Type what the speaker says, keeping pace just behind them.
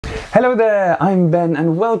Hello there, I'm Ben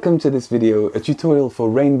and welcome to this video, a tutorial for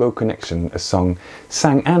Rainbow Connection, a song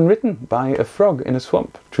sang and written by a frog in a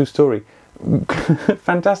swamp. True story.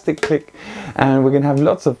 Fantastic click. And we're going to have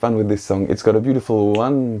lots of fun with this song. It's got a beautiful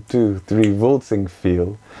 1, 2, 3 waltzing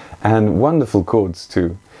feel and wonderful chords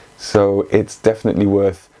too. So it's definitely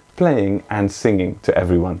worth playing and singing to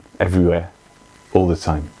everyone, everywhere, all the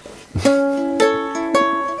time.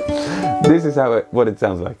 This is what it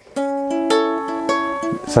sounds like.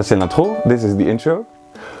 Ça c'est l'intro, this is the intro.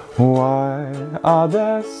 Why are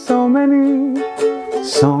there so many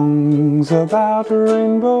songs about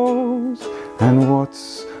rainbows? And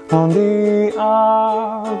what's on the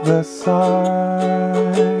other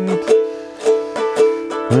side?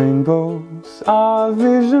 Rainbows are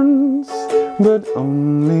visions, but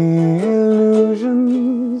only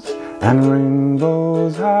illusions. And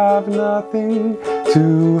rainbows have nothing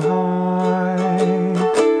to hide.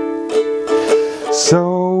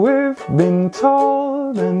 So we've been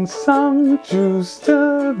told, and some choose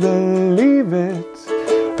to believe it.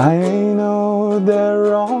 I know they're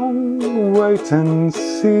wrong, wait and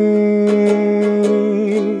see.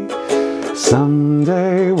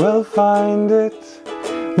 Someday we'll find it,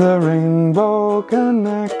 the rainbow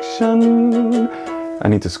connection. I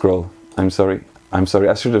need to scroll, I'm sorry, I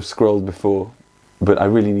should have scrolled before, but I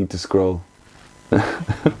really need to scroll.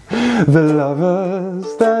 The lovers,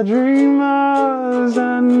 the dreamers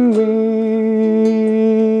and me.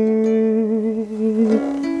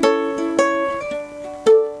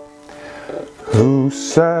 Who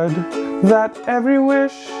said that every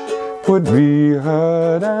wish would be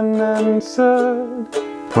heard and answered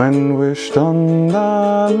when wished on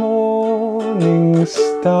the morning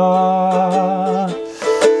star?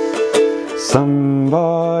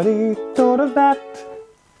 Somebody thought of that.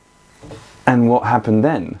 And what happened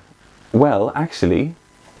then? Well, actually,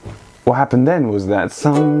 what happened then was that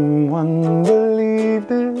someone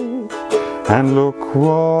believed it, and look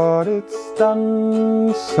what it's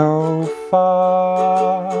done so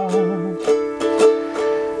far.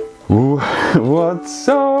 What's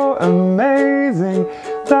so amazing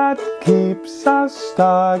that keeps us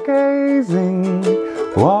stargazing?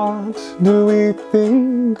 What do we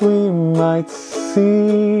think we might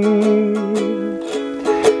see?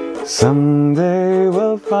 Someday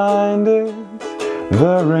we'll find it,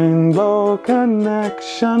 the rainbow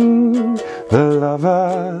connection, the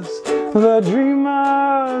lovers, the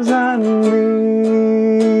dreamers and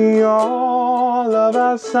me. All of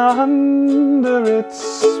us under its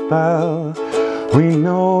spell, we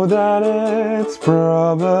know that it's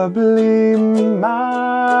probably magic.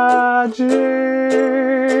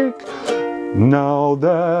 Now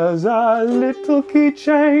there's a little key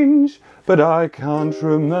change, but I can't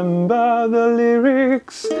remember the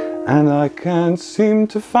lyrics, and I can't seem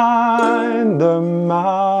to find the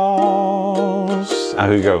mouse. Here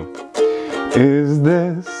we go. Is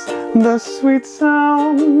this the sweet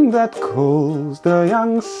sound that calls the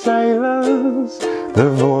young sailors? The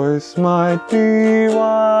voice might be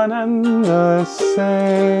one and the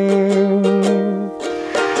same.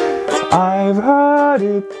 I've heard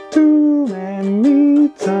it too many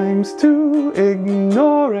times to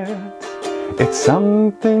ignore it. It's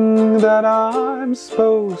something that I'm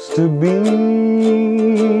supposed to be.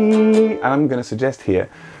 And I'm going to suggest here,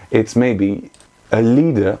 it's maybe a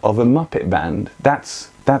leader of a Muppet band. That's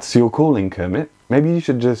your calling, Kermit. Maybe you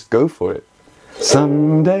should just go for it.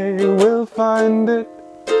 Someday we'll find it,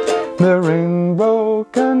 the rainbow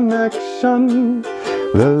connection,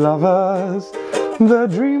 the lovers, the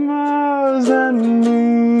dreamers and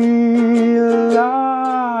me.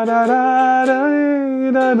 La da da da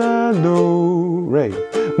da da do re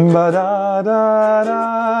ba da da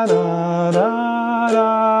da da da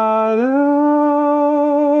da do.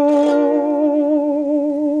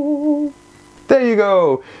 There you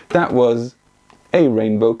go. That was a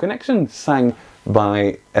Rainbow Connection sang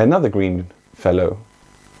by another green fellow,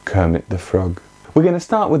 Kermit the Frog. We're going to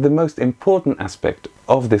start with the most important aspect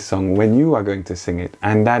of this song when you are going to sing it,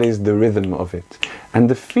 and that is the rhythm of it and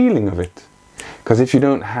the feeling of it. Because if you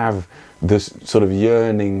don't have this sort of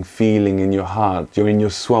yearning feeling in your heart, you're in your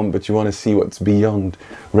swamp but you want to see what's beyond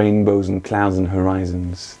rainbows and clouds and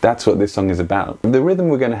horizons. That's what this song is about. The rhythm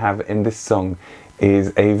we're going to have in this song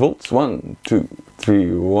is a waltz, 1, 2,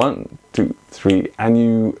 3, 1, 2, 3, and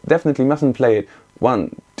you definitely mustn't play it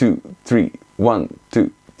 1, 2, 3, 1,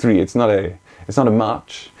 2, 3. It's not a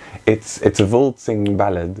march. It's a waltzing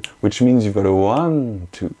ballad, which means you've got a 1,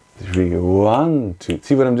 2, 3, 1, 2.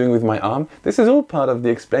 See what I'm doing with my arm? This is all part of the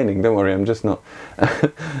explaining. Don't worry, I'm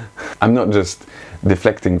not just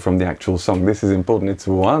deflecting from the actual song. This is important. It's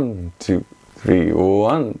 1, 2, 3,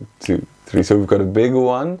 1, 2, 3. So we've got a big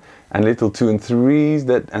 1 and little 2 and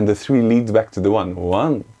 3s, and the 3 leads back to the 1.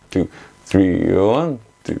 1, 2, 3, 1,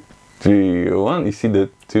 2, 3, 1. You see the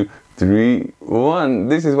 2, 3, 1.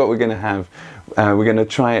 This is what we're going to have. We're going to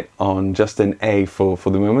try it on just an A for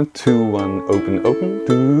the moment. 2, 1, open, open.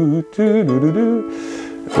 2, 2, do, do, do.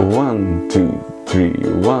 1, 2, 3,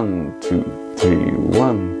 1, 2, 3,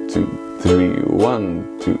 1, 2, 3,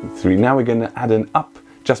 1, 2, 3. Now we're going to add an up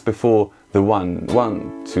just before the 1.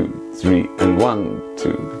 1, 2, 3, and 1,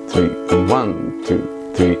 2, 3, and 1,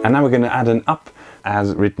 2, 3. And now we're going to add an up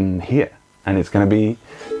as written here. And it's going to be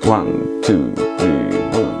 1, 2, 3,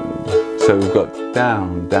 1. So we've got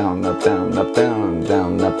down, down, up, down, up, down,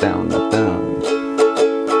 down, up, down, up, down.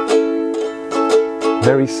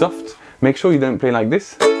 Very soft. Make sure you don't play like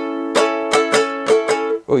this.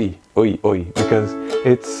 Oi, oi, oi, because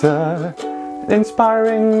it's an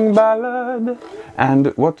inspiring ballad.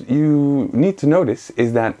 And what you need to notice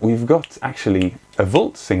is that we've got actually a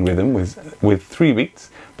waltzing rhythm with 3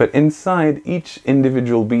 beats, but inside each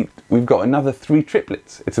individual beat we've got another 3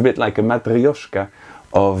 triplets. It's a bit like a matryoshka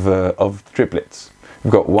of triplets.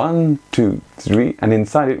 We've got 1, 2, 3, and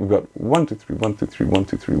inside it we've got 1, 2, 3, 1, 2, 3, 1,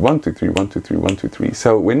 2, 3, 1, 2, 3, 1, 2, 3, 1, 2, 3.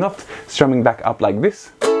 So we're not strumming back up like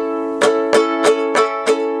this,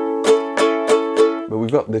 but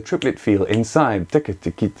we've got the triplet feel inside.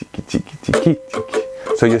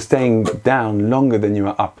 So you're staying down longer than you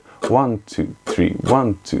are up. 1, 2, 3,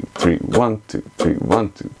 1, 2, 3, 1, 2, 3,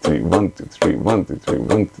 1, 2, 3, 1, 2, 3, 1, 2, 3,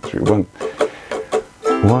 1, 2, 3, 1.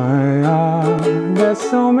 Why are there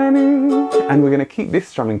so many? And we're going to keep this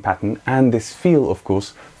strumming pattern and this feel, of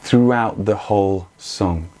course, throughout the whole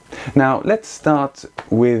song. Now let's start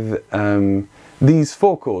with these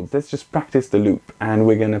 4 chords. Let's just practice the loop, and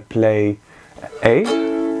we're going to play A,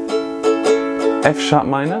 F sharp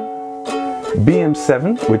minor,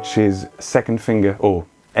 BM7, which is 2nd finger or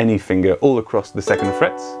any finger all across the 2nd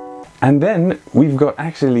frets, and then we've got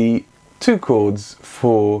actually 2 chords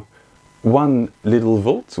for 1 little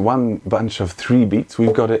waltz, 1 bunch of 3 beats.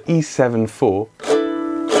 We've got an E7-4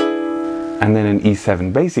 and then an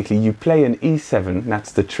E7. Basically you play an E7,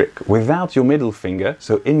 that's the trick, without your middle finger,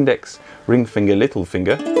 so index, ring finger, little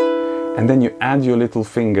finger, and then you add your little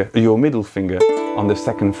finger, your middle finger on the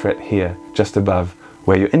 2nd fret here, just above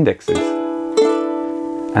where your index is.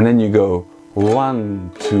 And then you go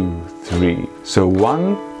 1, 2, 3. So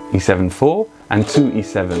 1 E7-4 and 2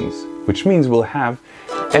 E7s, which means we'll have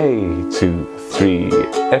A, 2, 3,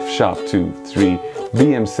 F sharp 2, 3,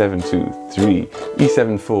 BM7, 2, 3,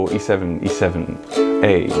 E7-4, E7, E7,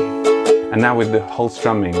 A. And now with the whole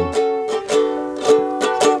strumming.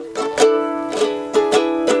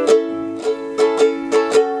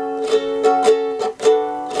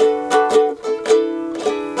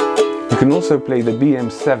 You can also play the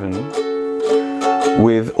BM7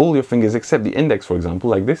 with all your fingers except the index, for example,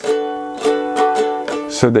 like this,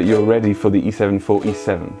 so that you're ready for the E7-4,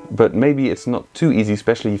 E7. But maybe it's not too easy,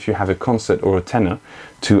 especially if you have a concert or a tenor,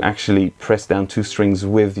 to actually press down 2 strings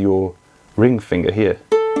with your ring finger here.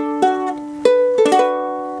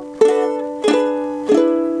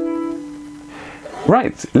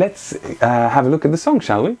 Right, let's have a look at the song,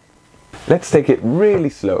 shall we? Let's take it really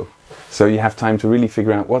slow, so you have time to really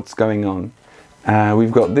figure out what's going on.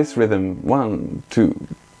 We've got this rhythm, 1, 2,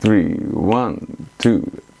 3, 1,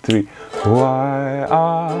 2, 3. Why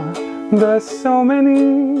are there so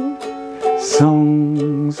many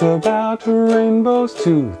songs about rainbows?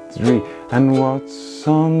 2, 3. And what's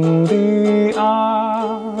on the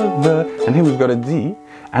other? And here we've got a D,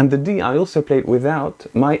 and the D I also played without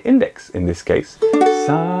my index in this case.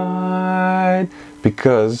 Side,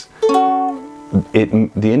 because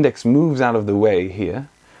the index moves out of the way here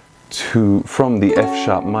from the F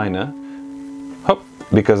sharp minor, hop,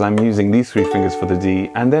 because I'm using these 3 fingers for the D,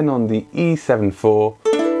 and then on the E7-4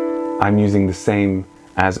 I'm using the same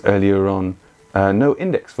as earlier on, no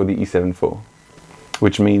index for the E7-4,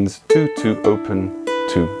 which means 2, 2, open,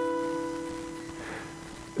 2.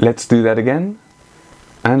 Let's do that again.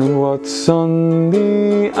 And what's on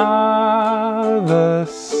the other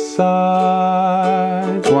side?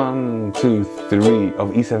 1, 2, 3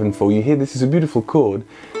 of E7-4. You hear this is a beautiful chord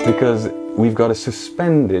because we've got a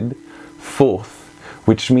suspended 4th,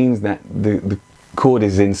 which means that the chord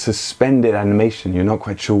is in suspended animation. You're not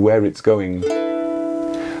quite sure where it's going.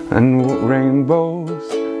 And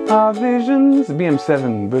rainbows are visions,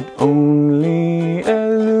 BM7, but only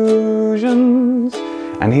illusions.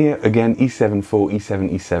 And here again, E7-4, E7,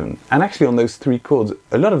 E7. And actually on those 3 chords,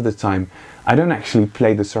 a lot of the time, I don't actually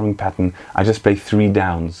play the strumming pattern, I just play 3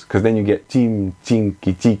 downs, because then you get jing, jing,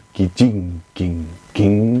 ki, jing, ki, jing, king,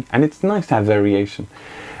 king, and it's nice to have variation.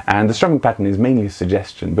 And the strumming pattern is mainly a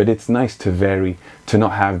suggestion, but it's nice to vary, to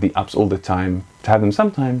not have the ups all the time, to have them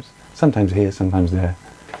sometimes here, sometimes there.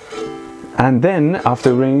 And then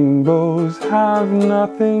after rainbows have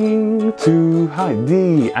nothing to hide,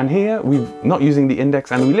 D. And here we're not using the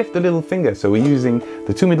index and we lift the little finger, so we're using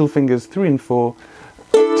the 2 middle fingers, 3 and 4,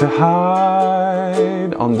 to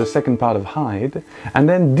hide on the second part of hide. And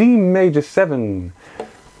then D major 7,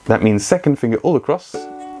 that means second finger all across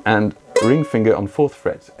and ring finger on 4th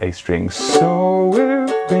fret, A string. So we've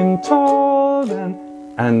been told,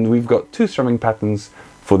 and we've got 2 strumming patterns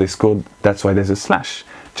for this chord, that's why there's a slash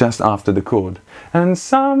just after the chord. And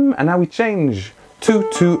now we change 2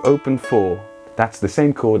 2 open 4. That's the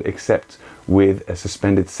same chord except with a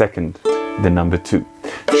suspended second, the number 2.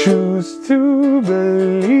 Choose to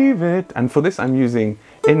believe it. And for this I'm using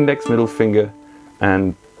index, middle finger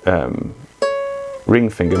and ring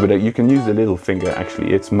finger, but you can use the little finger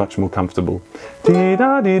actually, it's much more comfortable. Dee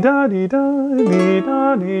da dee da dee da dee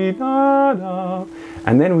da dee da da.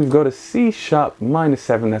 And then we've got a C sharp minor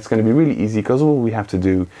 7, that's going to be really easy because all we have to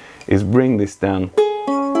do is bring this down.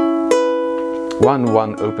 1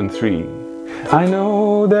 1 open 3. I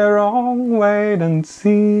know they're wrong, wait and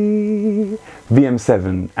see.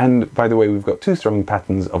 VM7, and by the way we've got 2 strumming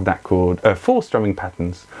patterns of that chord, 4 strumming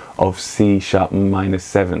patterns of C sharp minor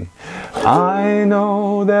 7. I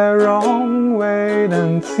know they're wrong, wait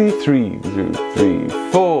and see. 3 2 3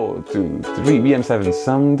 4 2 3. VM7,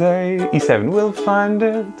 someday E7 we'll find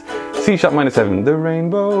it. C sharp minor 7, the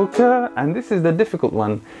rainbow curve, and this is the difficult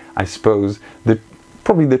one, I suppose.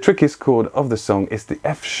 Probably the trickiest chord of the song is the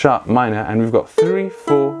F sharp minor, and we've got 3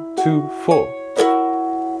 4 2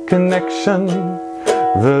 4. Connection,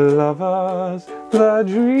 the lovers, the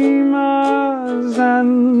dreamers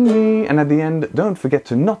and me. And at the end, don't forget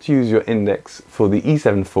to not use your index for the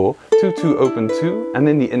E7 4, 2 2 open 2, and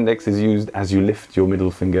then the index is used as you lift your middle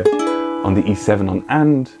finger on the E7 on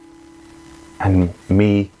and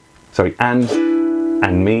me, sorry, and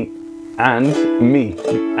me. And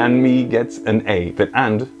me gets an A, but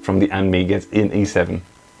and from the and me gets in E7,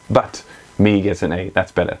 but me gets an A,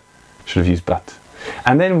 that's better, should have used but.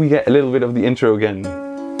 And then we get a little bit of the intro again,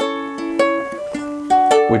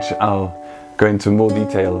 which I'll go into more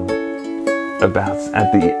detail about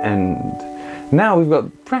at the end. Now we've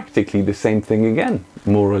got practically the same thing again,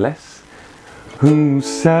 more or less. Who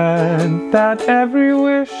said that every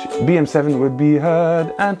wish, BM7 would be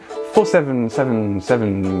heard, and 4 7 7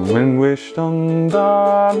 7 when wished on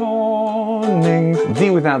the mornings. D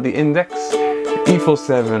without the index, E4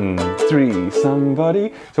 7 3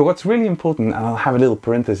 somebody. So what's really important, and I'll have a little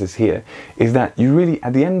parenthesis here, is that you really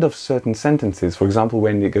at the end of certain sentences, for example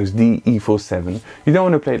when it goes D E4 7, you don't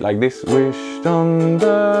want to play it like this. Wished on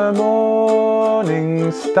the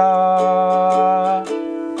morning star.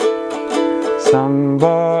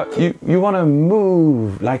 You want to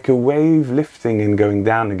move like a wave lifting and going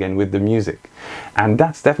down again with the music, and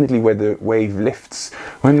that's definitely where the wave lifts.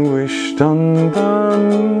 When wished on the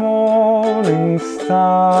morning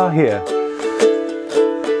star, here.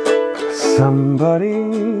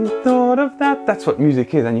 Somebody thought of that. That's what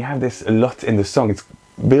music is, and you have this a lot in the song. It's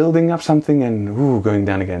building up something and ooh, going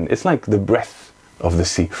down again. It's like the breath of the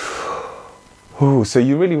sea. Ooh, so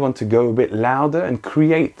you really want to go a bit louder and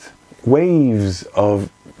create waves of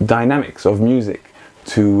dynamics of music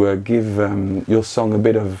to give your song a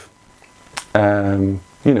bit of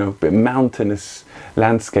you know, a bit mountainous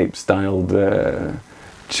landscape styled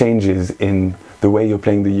changes in the way you're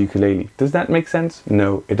playing the ukulele. Does that make sense?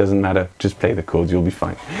 No, it doesn't matter, just play the chords, you'll be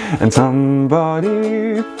fine. And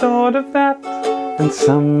somebody thought of that and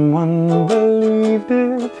someone believed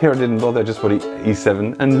it. Here I didn't bother, just put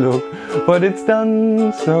E7 and look what it's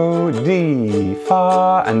done. So D,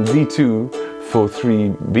 Fa and D2 for 3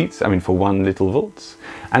 beats, I mean for 1 little waltz.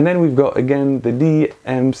 And then we've got again the D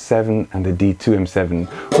M7 and the D2 M7.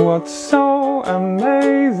 What's so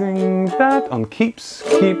amazing that on keeps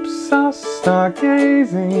us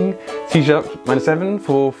stargazing. C sharp minor 7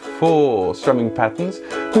 for 4 strumming patterns.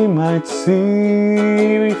 We might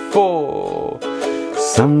see before.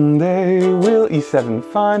 Someday we'll E7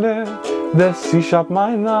 find it, the C sharp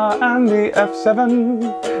minor and the F7,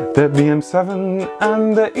 the BM7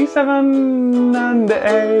 and the E7 and the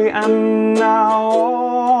A, and now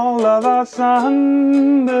all of us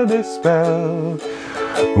under this spell.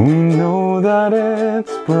 We know that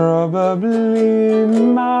it's probably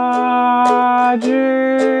magic.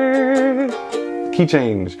 Key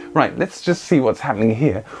change. Right, let's just see what's happening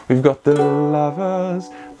here. We've got the lovers,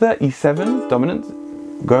 the E7 dominant,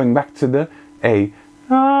 going back to the A,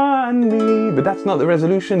 and mi. But that's not the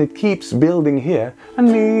resolution, it keeps building here.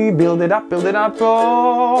 And mi, build it up,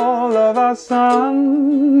 all of us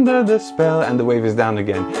under the spell. And the wave is down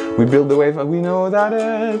again. We build the wave, and we know that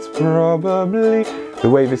it's probably, the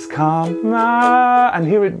wave is calm, and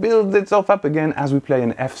here it builds itself up again as we play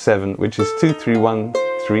an F7, which is 2, 3, 1,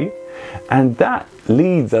 3. And that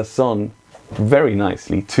leads us on very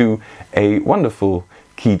nicely to a wonderful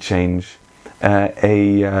key change.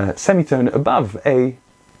 A semitone above A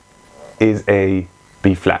is a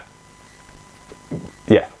B flat.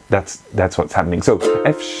 Yeah, that's what's happening. So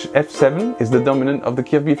F7 is the dominant of the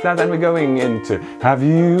key of B flat, and we're going into Have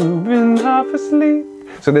You Been Half Asleep?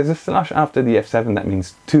 So there's a slash after the F7, that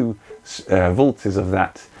means 2 waltzes of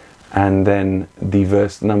that, and then the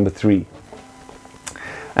verse number 3.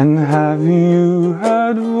 And have you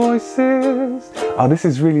heard voices? Oh, this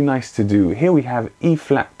is really nice to do. Here we have E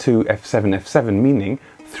flat 2, F7, F7, meaning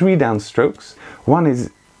 3 downstrokes. One is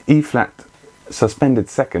E flat suspended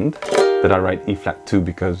second, that I write E flat 2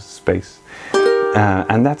 because space.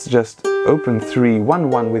 And that's just open 3, 1,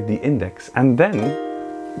 1 with the index. And then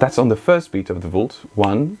that's on the first beat of the waltz.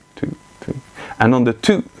 1, 2, 3. And on the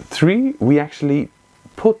 2, 3, we actually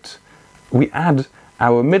add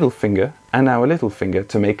our middle finger and our little finger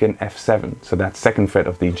to make an F7. So that's 2nd fret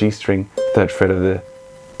of the G string, 3rd fret of the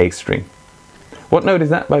A string. What note is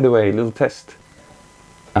that, by the way? Little test.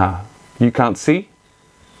 Ah, you can't see?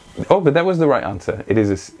 Oh, but that was the right answer. It is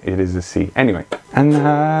a C. Anyway. And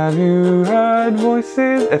have you heard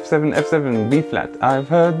voices? F7, F7, B flat. I've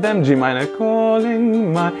heard them. G minor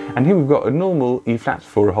calling my... And here we've got a normal E flat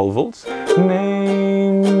for a whole waltz.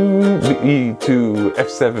 Name the E2,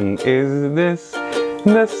 F7 is this.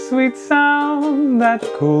 The sweet sound that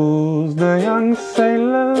calls the young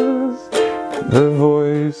sailors. The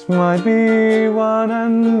voice might be one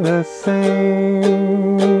and the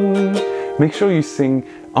same. Make sure you sing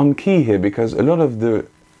on key here, because a lot of the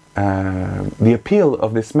appeal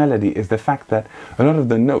of this melody is the fact that a lot of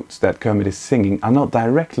the notes that Kermit is singing are not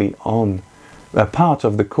directly on a part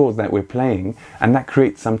of the chords that we're playing, and that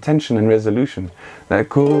creates some tension and resolution. That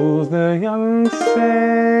calls the young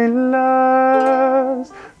sailors,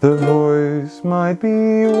 the voice might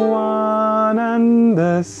be one and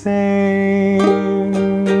the same.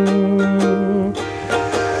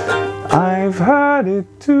 I've heard it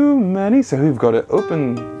too many, so we've got to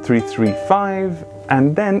open 3, 3, 5,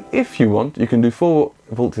 and then if you want, you can do 4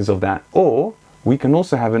 waltzes of that, or we can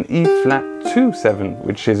also have an E flat 2, 7,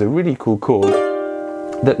 which is a really cool chord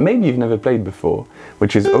that maybe you've never played before,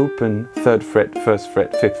 which is open 3rd fret, 1st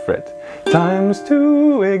fret, 5th fret, times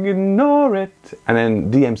 2, ignore it, and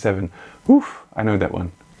then DM7. Oof, I know that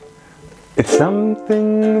one. It's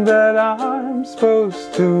something that I'm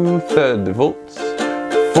supposed to. 3rd waltz,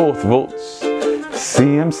 4th waltz,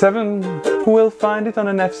 CM7, we'll find it on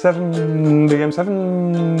an F7,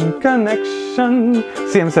 DM7 connection,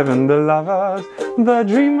 CM7, the lovers, the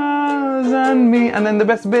dreamers and me, and then the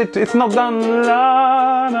best bit, it's not done,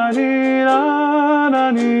 la da dee la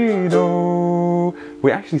da dee do.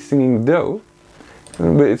 We're actually singing do,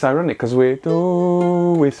 but it's ironic because we're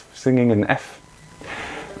singing an F.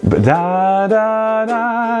 But da da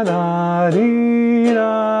da da dee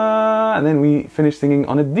da, and then we finish singing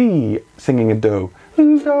on a D, singing a do.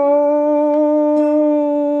 Do.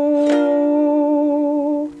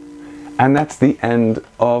 And that's the end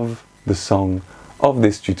of the song of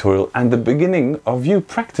this tutorial, and the beginning of you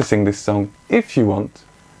practicing this song if you want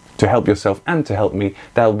to help yourself and to help me.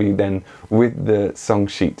 That'll be then with the song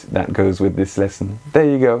sheet that goes with this lesson. There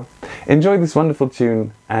you go. Enjoy this wonderful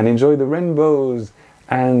tune and enjoy the rainbows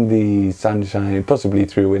and the sunshine, possibly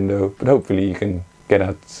through a window, but hopefully you can get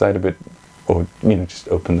outside a bit, or just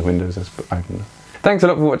open the windows. I don't know. Thanks a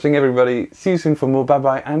lot for watching, everybody. See you soon for more. Bye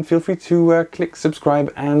bye, and feel free to click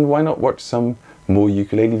subscribe, and why not watch some more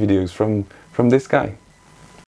ukulele videos from this guy.